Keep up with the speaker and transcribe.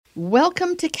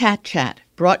Welcome to Cat Chat,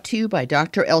 brought to you by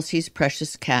Dr. Elsie's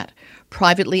Precious Cat,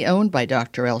 privately owned by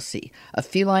Dr. Elsie, a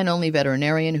feline-only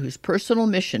veterinarian whose personal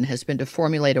mission has been to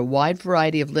formulate a wide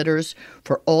variety of litters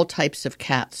for all types of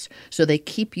cats, so they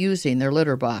keep using their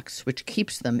litter box, which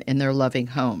keeps them in their loving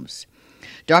homes.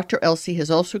 Dr. Elsie has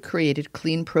also created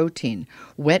clean protein,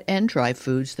 wet and dry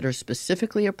foods that are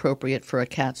specifically appropriate for a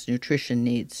cat's nutrition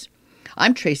needs.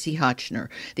 I'm Tracy Hotchner,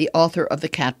 the author of the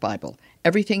Cat Bible,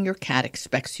 Everything Your Cat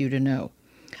Expects You to Know.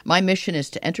 My mission is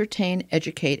to entertain,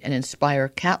 educate, and inspire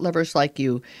cat lovers like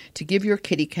you to give your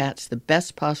kitty cats the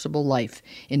best possible life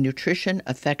in nutrition,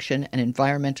 affection, and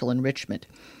environmental enrichment,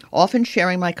 often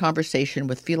sharing my conversation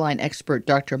with feline expert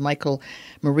Dr. Mikel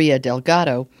Maria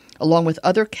Delgado, along with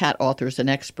other cat authors and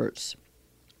experts.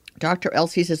 Dr.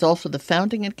 Elsie's is also the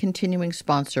founding and continuing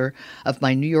sponsor of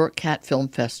my New York Cat Film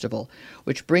Festival,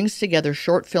 which brings together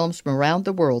short films from around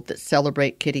the world that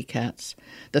celebrate kitty cats.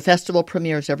 The festival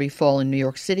premieres every fall in New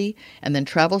York City and then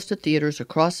travels to theaters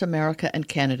across America and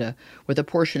Canada, with a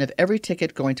portion of every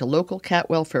ticket going to local cat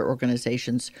welfare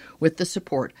organizations with the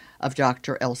support of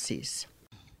Dr. Elsie's.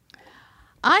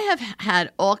 I have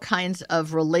had all kinds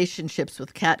of relationships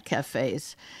with cat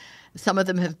cafes. Some of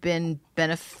them have been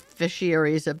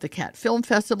beneficiaries of the Cat Film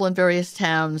Festival in various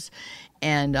towns,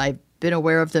 and I've been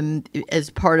aware of them as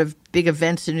part of big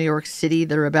events in New York City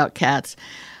that are about cats.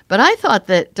 But I thought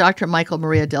that Dr. Mikel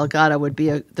Maria Delgado would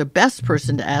be the best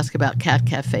person to ask about cat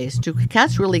cafes. Do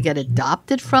cats really get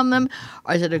adopted from them?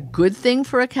 Or is it a good thing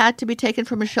for a cat to be taken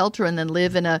from a shelter and then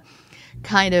live in a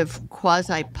kind of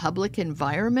quasi-public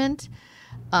environment?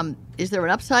 Is there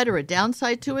an upside or a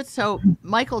downside to it? So,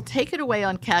 Mikel, take it away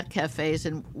on cat cafes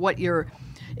and what your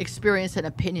experience and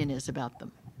opinion is about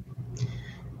them.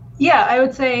 Yeah, I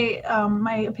would say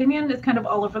my opinion is kind of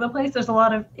all over the place. There's a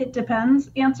lot of it depends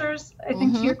answers, I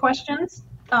think, to your questions.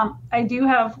 I do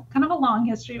have kind of a long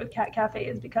history with cat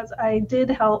cafes because I did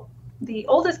help the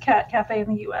oldest cat cafe in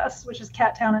the U.S., which is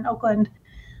Cat Town in Oakland.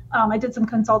 I did some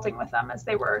consulting with them as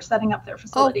they were setting up their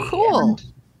facility. Oh, cool. And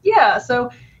yeah,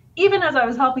 so even as I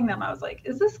was helping them, I was like,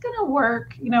 is this going to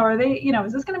work? Are they,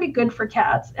 is this going to be good for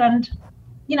cats? And,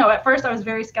 at first I was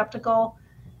very skeptical.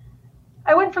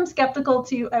 I went from skeptical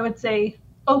to, I would say,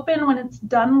 open when it's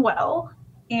done well.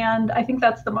 And I think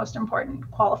that's the most important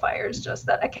qualifier, is just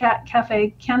that a cat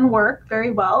cafe can work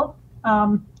very well.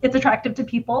 It's attractive to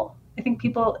people. I think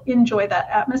people enjoy that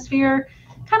atmosphere.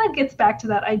 Kind of gets back to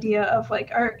that idea of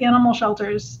like, are animal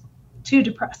shelters too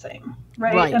depressing,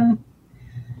 right? And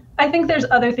I think there's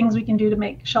other things we can do to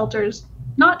make shelters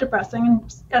not depressing.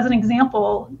 As an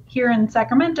example, here in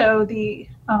Sacramento, the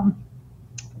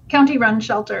county-run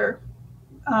shelter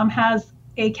has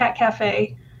a cat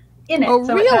cafe in it. Oh,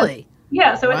 so really?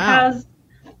 It has,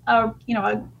 I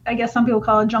guess some people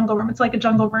call it a jungle room. It's like a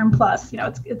jungle room plus.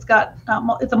 It's got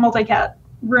it's a multi-cat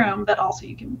room that also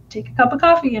you can take a cup of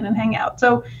coffee in and hang out.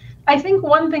 So I think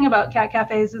one thing about cat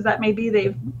cafes is that maybe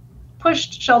they've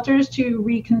pushed shelters to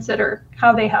reconsider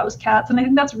how they house cats. And I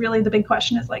think that's really the big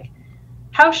question, is like,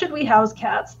 how should we house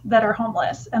cats that are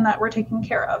homeless and that we're taking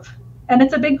care of? And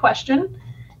it's a big question.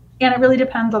 And it really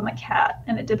depends on the cat,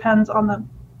 and it depends on the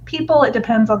people. It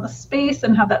depends on the space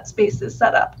and how that space is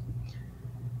set up.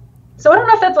 So I don't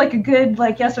know if that's like a good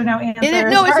yes or no answer.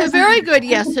 It's a very good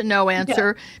yes and no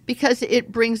answer because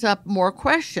it brings up more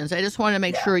questions. I just want to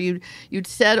make sure you'd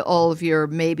said all of your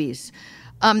maybes.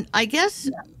 I guess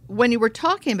when you were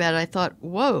talking about it, I thought,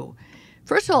 whoa.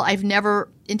 First of all,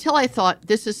 until I thought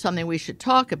this is something we should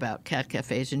talk about, cat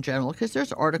cafes in general, because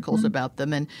there's articles about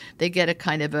them and they get a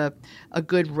kind of a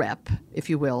good rep, if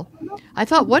you will. I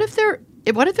thought, what if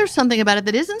there's something about it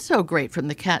that isn't so great from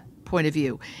the cat point of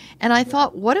view? And I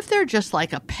thought, what if they're just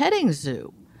like a petting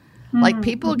zoo? Like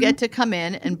people get to come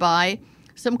in and buy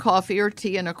some coffee or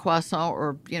tea and a croissant,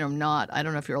 or, not. I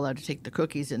don't know if you're allowed to take the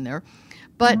cookies in there.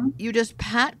 But you just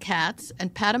pat cats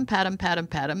and pat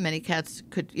them. Many cats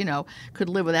could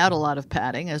live without a lot of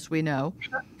patting, as we know.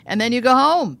 And then you go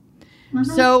home.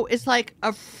 So it's like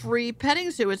a free petting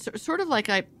zoo. It's sort of like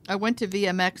I went to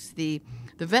VMX, the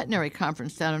veterinary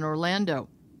conference down in Orlando.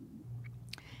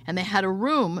 And they had a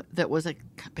room that was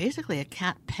basically a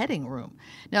cat petting room.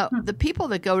 Now, the people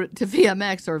that go to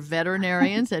VMX are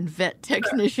veterinarians and vet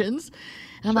technicians.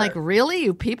 And I'm like, really?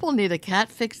 You people need a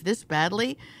cat fixed this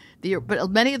badly? But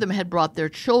many of them had brought their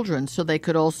children so they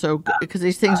could also, because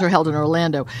these things are held in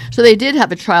Orlando. So they did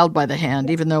have a child by the hand,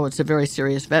 even though it's a very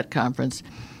serious vet conference.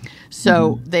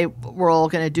 So they were all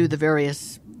going to do the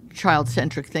various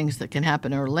child-centric things that can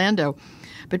happen in Orlando.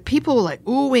 But people were like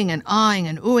oohing and eyeing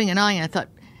and oohing and eyeing. I thought,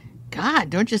 God,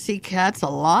 don't you see cats a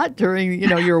lot during,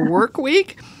 your work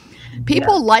week? Yeah.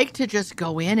 People like to just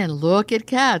go in and look at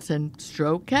cats and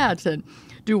stroke cats and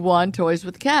do wand toys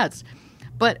with cats.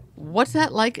 But what's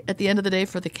that like at the end of the day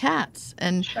for the cats?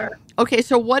 And Sure. okay,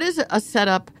 so what is a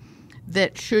setup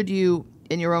that should you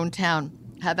in your own town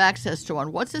have access to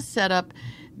one? What's a setup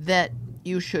that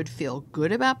you should feel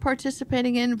good about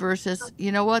participating in versus,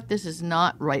 you know what, this is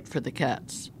not right for the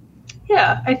cats?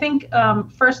 Yeah, I think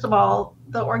first of all,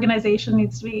 the organization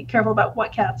needs to be careful about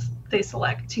what cats they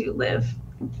select to live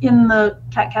in the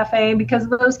cat cafe, because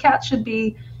those cats should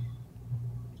be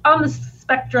on the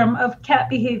spectrum of cat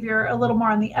behavior a little more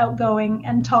on the outgoing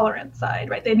and tolerant side,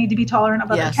 right? They need to be tolerant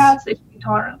of other Yes. cats. They should be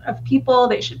tolerant of people.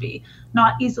 They should be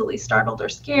not easily startled or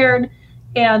scared.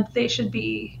 And they should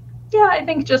be, yeah, I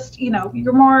think just,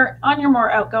 you're more on your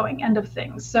more outgoing end of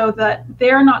things, so that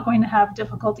they're not going to have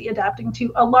difficulty adapting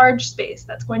to a large space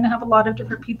that's going to have a lot of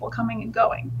different people coming and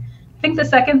going. I think the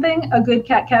second thing, a good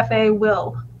cat cafe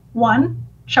will, one,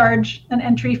 charge an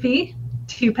entry fee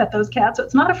to pet those cats. So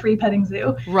it's not a free petting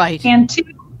zoo. Right. And two,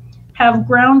 have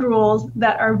ground rules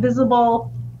that are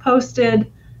visible,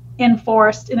 posted,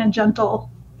 enforced in a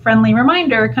gentle, friendly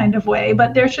reminder kind of way.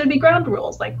 But there should be ground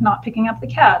rules, like not picking up the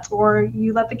cats, or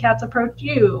you let the cats approach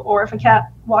you, or if a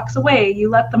cat walks away, you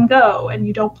let them go and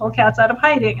you don't pull cats out of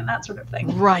hiding and that sort of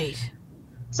thing. Right.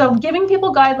 So giving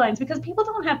people guidelines, because people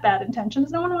don't have bad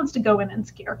intentions. No one wants to go in and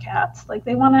scare cats. Like,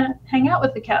 they want to hang out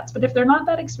with the cats. But if they're not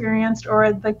that experienced,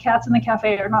 or the cats in the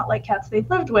cafe are not like cats they've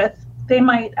lived with, they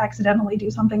might accidentally do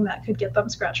something that could get them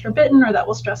scratched or bitten, or that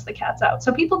will stress the cats out.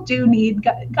 So people do need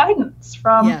guidance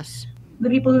from Yes. the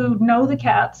people who know the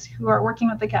cats, who are working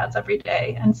with the cats every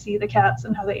day and see the cats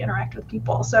and how they interact with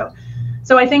people. So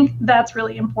I think that's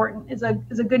really important, is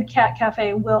a good cat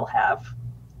cafe will have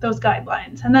those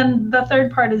guidelines. And then the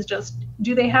third part is just,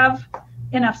 do they have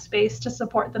enough space to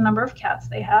support the number of cats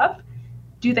they have?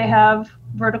 Do they have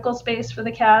vertical space for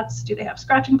the cats? Do they have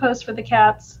scratching posts for the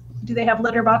cats? Do they have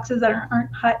litter boxes that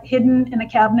aren't hidden in a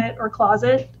cabinet or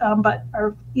closet, but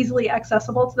are easily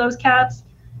accessible to those cats?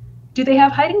 Do they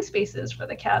have hiding spaces for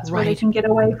the cats where they can get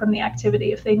away from the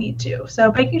activity if they need to?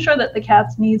 So making sure that the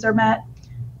cats' needs are met.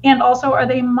 And also, are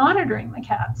they monitoring the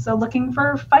cats? So looking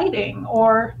for fighting,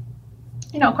 or,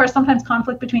 of course, sometimes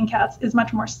conflict between cats is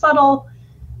much more subtle.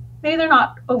 Maybe they're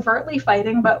not overtly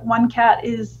fighting, but one cat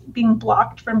is being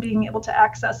blocked from being able to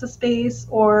access a space,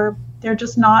 or they're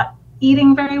just not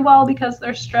eating very well because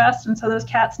they're stressed. And so those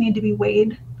cats need to be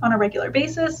weighed on a regular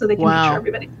basis so they can make sure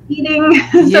everybody's eating.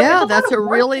 Yeah, that's a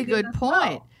really good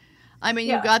point. Well. I mean,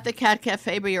 you got the cat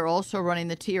cafe, but you're also running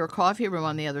the tea or coffee room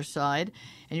on the other side,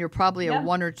 and you're probably a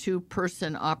 1 or 2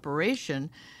 person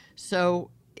operation. So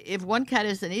if one cat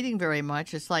isn't eating very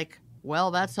much, it's like,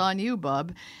 well, that's on you,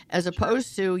 bub, as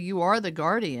opposed to you are the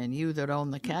guardian, you that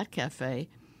own the cat cafe,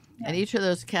 and each of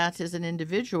those cats is an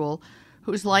individual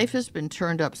whose life has been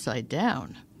turned upside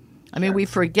down. I mean, we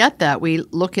forget that. We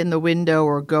look in the window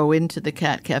or go into the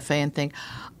cat cafe and think,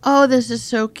 oh, this is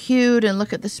so cute, and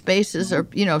look at the spaces. Or,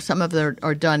 some of them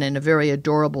are done in a very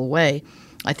adorable way.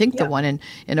 I think the one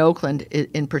in Oakland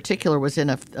in particular was in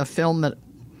a film that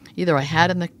either I had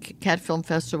in the Cat Film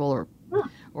Festival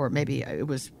or maybe it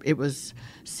was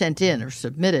sent in or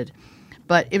submitted.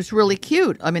 But it was really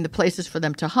cute. I mean, the places for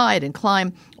them to hide and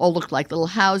climb all looked like little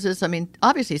houses. I mean,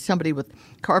 obviously somebody with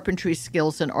carpentry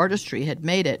skills and artistry had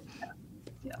made it.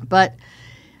 Yeah. But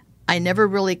I never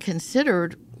really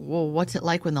considered, well, what's it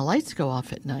like when the lights go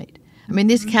off at night? I mean,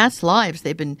 these cats' lives,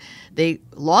 they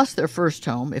lost their first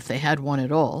home, if they had one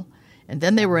at all. And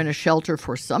then they were in a shelter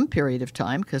for some period of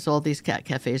time, because all these cat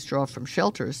cafes draw from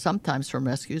shelters, sometimes from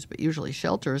rescues, but usually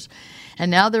shelters. And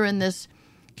now they're in this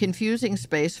confusing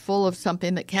space full of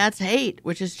something that cats hate,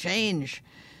 which is change,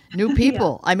 new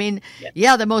people. I mean,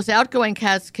 the most outgoing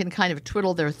cats can kind of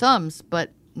twiddle their thumbs,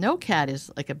 but no cat is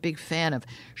like a big fan of,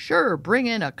 sure, bring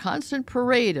in a constant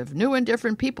parade of new and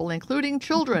different people, including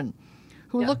children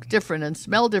who look different and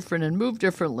smell different and move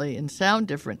differently and sound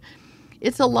different.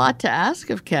 It's a lot to ask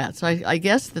of cats. I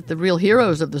guess that the real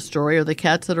heroes of the story are the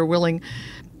cats that are willing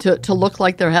to look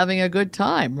like they're having a good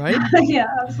time, right? Yeah,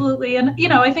 absolutely. And,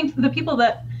 I think the people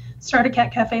that start a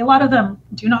cat cafe, a lot of them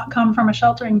do not come from a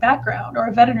sheltering background or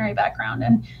a veterinary background.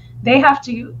 And they have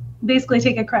to basically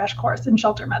take a crash course in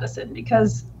shelter medicine,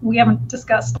 because we haven't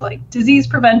discussed like disease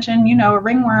prevention, a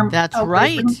ringworm. That's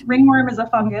right. Ringworm is a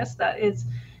fungus that is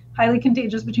highly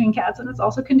contagious between cats, and it's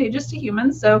also contagious to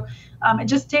humans. So it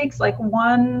just takes like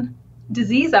one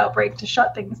disease outbreak to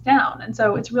shut things down. And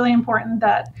so it's really important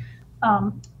that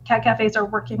cat cafes are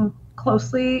working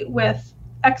closely with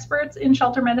experts in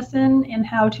shelter medicine in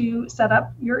how to set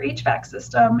up your HVAC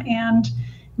system and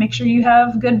make sure you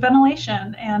have good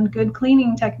ventilation and good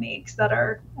cleaning techniques that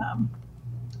are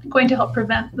going to help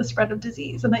prevent the spread of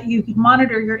disease, and that you can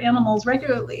monitor your animals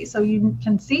regularly so you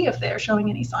can see if they're showing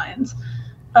any signs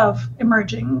of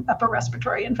emerging upper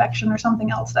respiratory infection or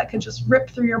something else that could just rip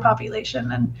through your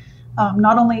population and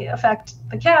not only affect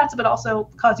the cats, but also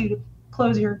cause you to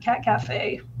close your cat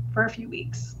cafe for a few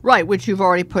weeks. Right, which you've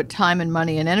already put time and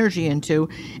money and energy into,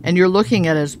 and you're looking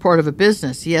at it as part of a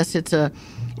business. Yes, it's a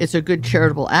good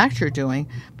charitable act you're doing,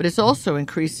 but it's also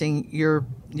increasing your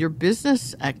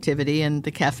business activity in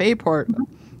the cafe part,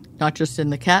 not just in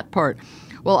the cat part.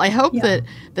 Well, I hope that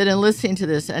in listening to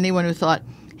this, anyone who thought,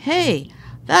 hey,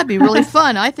 that'd be really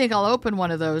fun, I think I'll open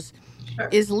one of those,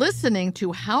 is listening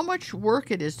to how much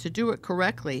work it is to do it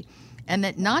correctly, and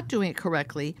that not doing it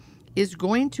correctly is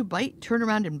going to turn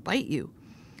around and bite you,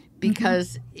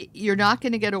 because you're not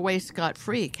going to get away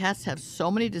scot-free. Cats have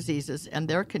so many diseases, and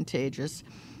they're contagious,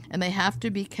 and they have to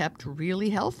be kept really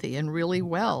healthy and really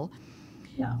well,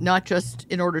 not just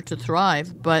in order to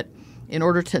thrive, but in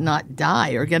order to not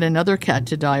die or get another cat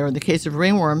to die, or in the case of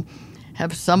ringworm,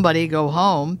 have somebody go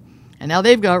home, and now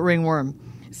they've got ringworm.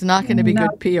 It's not going to be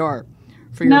good PR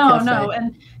for your cafe. No.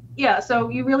 And so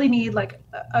you really need, like,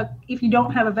 if you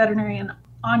don't have a veterinarian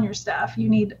on your staff, you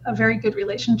need a very good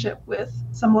relationship with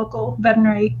some local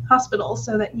veterinary hospitals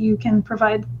so that you can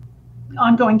provide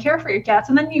ongoing care for your cats.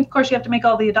 And then, of course, you have to make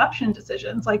all the adoption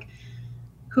decisions, like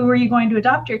who are you going to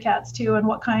adopt your cats to, and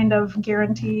what kind of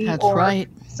guarantee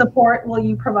support will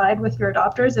you provide with your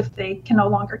adopters if they can no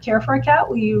longer care for a cat?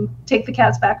 Will you take the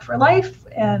cats back for life?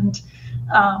 And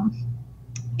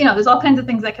there's all kinds of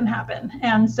things that can happen.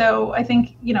 And so I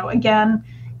think, again,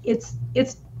 it's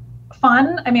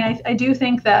fun. I mean, I do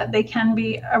think that they can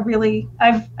be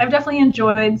I've definitely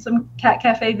enjoyed some cat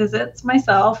cafe visits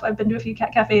myself. I've been to a few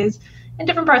cat cafes in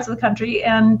different parts of the country,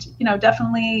 and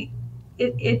definitely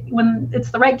it when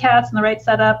it's the right cats and the right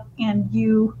setup, and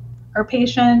you are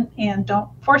patient and don't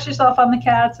force yourself on the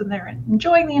cats, and they're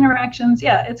enjoying the interactions,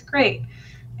 it's great.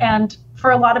 And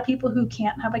for a lot of people who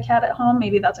can't have a cat at home,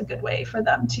 maybe that's a good way for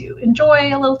them to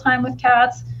enjoy a little time with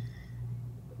cats,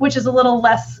 which is a little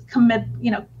less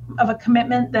of a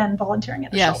commitment than volunteering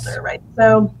at a shelter, right?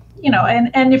 So,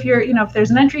 and if you're, if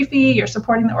there's an entry fee, you're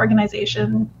supporting the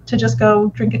organization to just go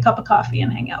drink a cup of coffee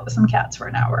and hang out with some cats for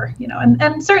an hour,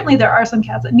 and certainly there are some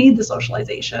cats that need the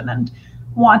socialization and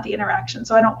want the interaction.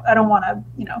 So I don't want to,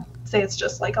 say it's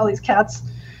just like all these cats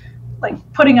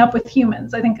like putting up with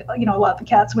humans. I think, a lot of the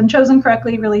cats, when chosen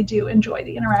correctly, really do enjoy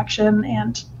the interaction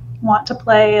and want to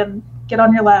play and get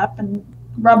on your lap and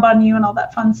rub on you and all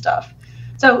that fun stuff.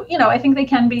 So, I think they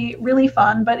can be really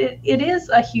fun, but it is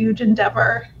a huge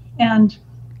endeavor and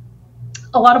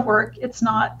a lot of work. It's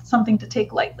not something to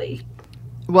take lightly.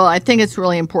 Well, I think it's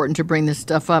really important to bring this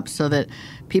stuff up so that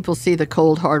people see the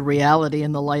cold, hard reality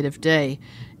in the light of day.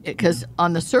 Because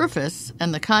on the surface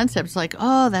and the concept's like,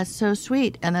 oh, that's so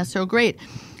sweet and that's so great.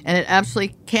 And it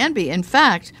absolutely can be. In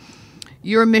fact,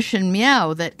 your Mission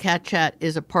Meow that Cat Chat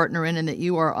is a partner in and that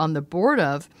you are on the board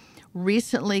of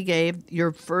recently gave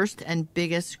your first and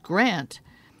biggest grant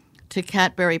to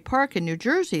Cadbury Park in New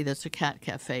Jersey. That's a cat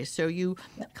cafe. So you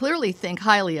clearly think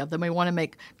highly of them. I want to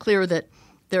make clear that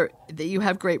you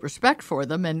have great respect for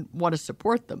them and want to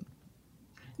support them.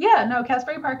 Yeah, no,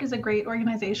 Cadbury Park is a great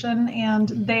organization, and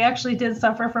they actually did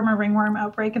suffer from a ringworm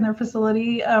outbreak in their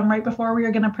facility right before we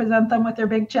were going to present them with their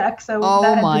big check. So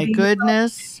oh my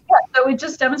goodness. So it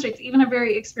just demonstrates even a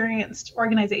very experienced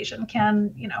organization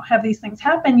can, have these things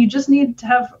happen. You just need to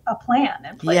have a plan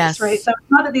in place, right? So it's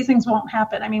not that these things won't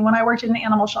happen. I mean, when I worked in an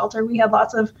animal shelter, we had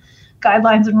lots of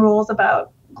guidelines and rules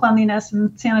about cleanliness and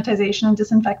sanitization and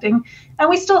disinfecting, and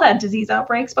we still had disease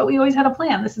outbreaks, but we always had a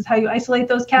plan. This is how you isolate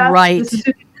those cats. Right. This is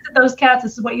who you visit those cats.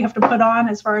 This is what you have to put on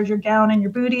as far as your gown and your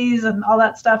booties and all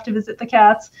that stuff to visit the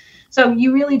cats. So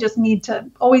you really just need to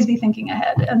always be thinking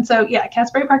ahead. And so,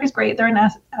 Cadbury Park is great. They're in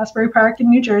Asbury Park in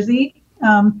New Jersey.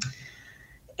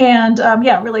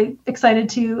 Really excited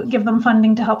to give them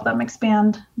funding to help them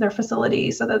expand their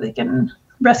facility so that they can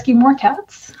rescue more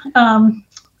cats.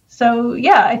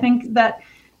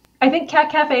 I think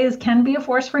cat cafes can be a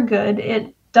force for good.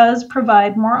 It does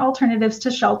provide more alternatives to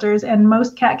shelters, and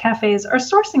most cat cafes are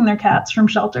sourcing their cats from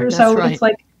shelters. That's so right. It's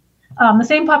like the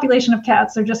same population of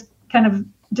cats. They're just kind of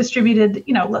distributed,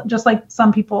 just like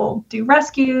some people do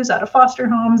rescues out of foster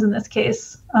homes. In this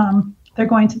case, they're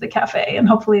going to the cafe, and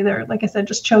hopefully they're, like I said,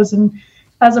 just chosen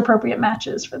as appropriate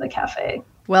matches for the cafe.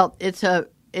 Well, it's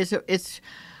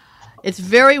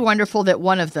very wonderful that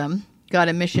one of them got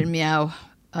a Mission Meow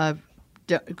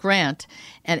grant,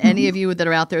 and any of you that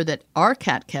are out there that are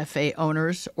cat cafe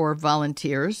owners or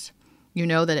volunteers, you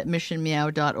know that at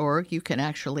missionmeow.org you can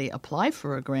actually apply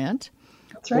for a grant.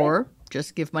 That's right. Or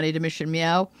just give money to Mission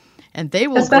Meow And they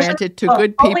will grant it to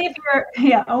good people. Only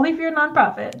if you're a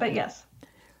nonprofit, but yes.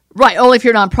 Right. Only if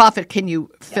you're a nonprofit can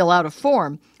you fill out a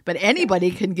form. But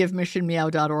anybody can give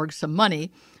missionmeow.org some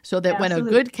money so that when a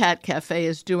good cat cafe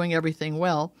is doing everything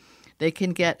well, they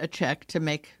can get a check to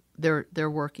make their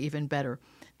work even better.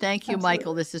 Thank you,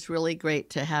 Michael. This is really great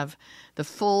to have the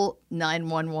full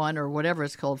 911 or whatever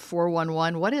it's called,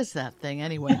 411. What is that thing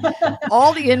anyway?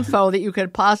 All the info that you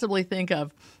could possibly think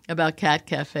of about cat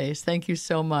cafes. Thank you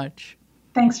so much.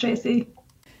 Thanks, Tracy.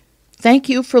 Thank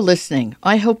you for listening.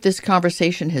 I hope this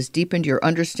conversation has deepened your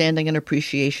understanding and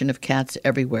appreciation of cats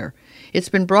everywhere. It's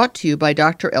been brought to you by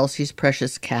Dr. Elsie's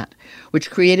Precious Cat, which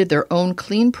created their own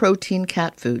clean protein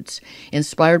cat foods,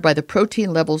 inspired by the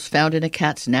protein levels found in a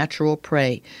cat's natural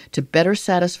prey, to better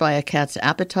satisfy a cat's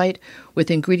appetite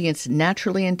with ingredients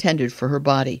naturally intended for her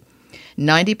body.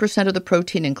 90% of the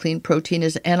protein in clean protein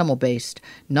is animal-based,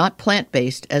 not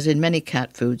plant-based as in many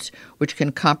cat foods, which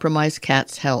can compromise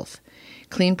cats' health.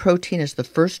 Clean protein is the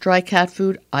first dry cat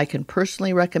food I can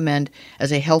personally recommend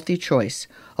as a healthy choice,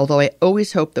 although I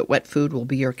always hope that wet food will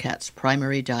be your cat's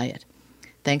primary diet.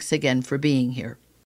 Thanks again for being here.